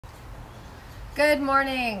Good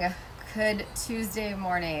morning. Good Tuesday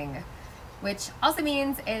morning, which also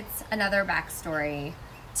means it's another backstory.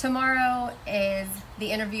 Tomorrow is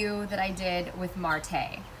the interview that I did with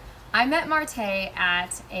Marte. I met Marte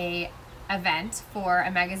at a event for a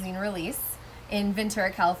magazine release in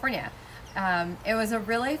Ventura, California. It was a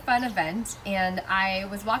really fun event, and I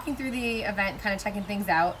was walking through the event kind of checking things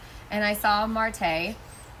out, and I saw Marte,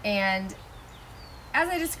 and as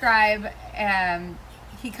I describe,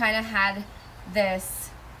 he kind of had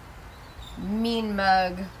this mean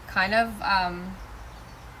mug, kind of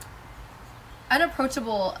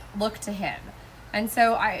unapproachable look to him. And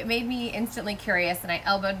so it made me instantly curious, and I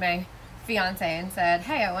elbowed my fiance and said,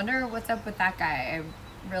 "Hey, I wonder what's up with that guy. I'm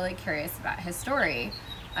really curious about his story.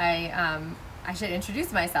 I should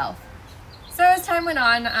introduce myself." So as time went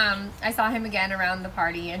on, I saw him again around the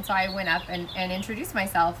party, and so I went up and introduced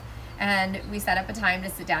myself, and we set up a time to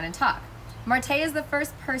sit down and talk. Marte is the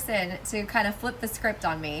first person to kind of flip the script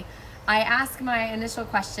on me. I asked my initial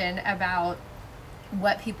question about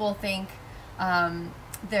what people think,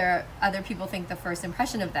 other people think the first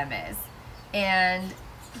impression of them is. And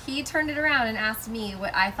he turned it around and asked me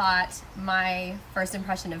what I thought my first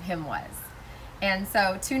impression of him was. And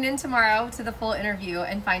so tune in tomorrow to the full interview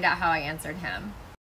and find out how I answered him.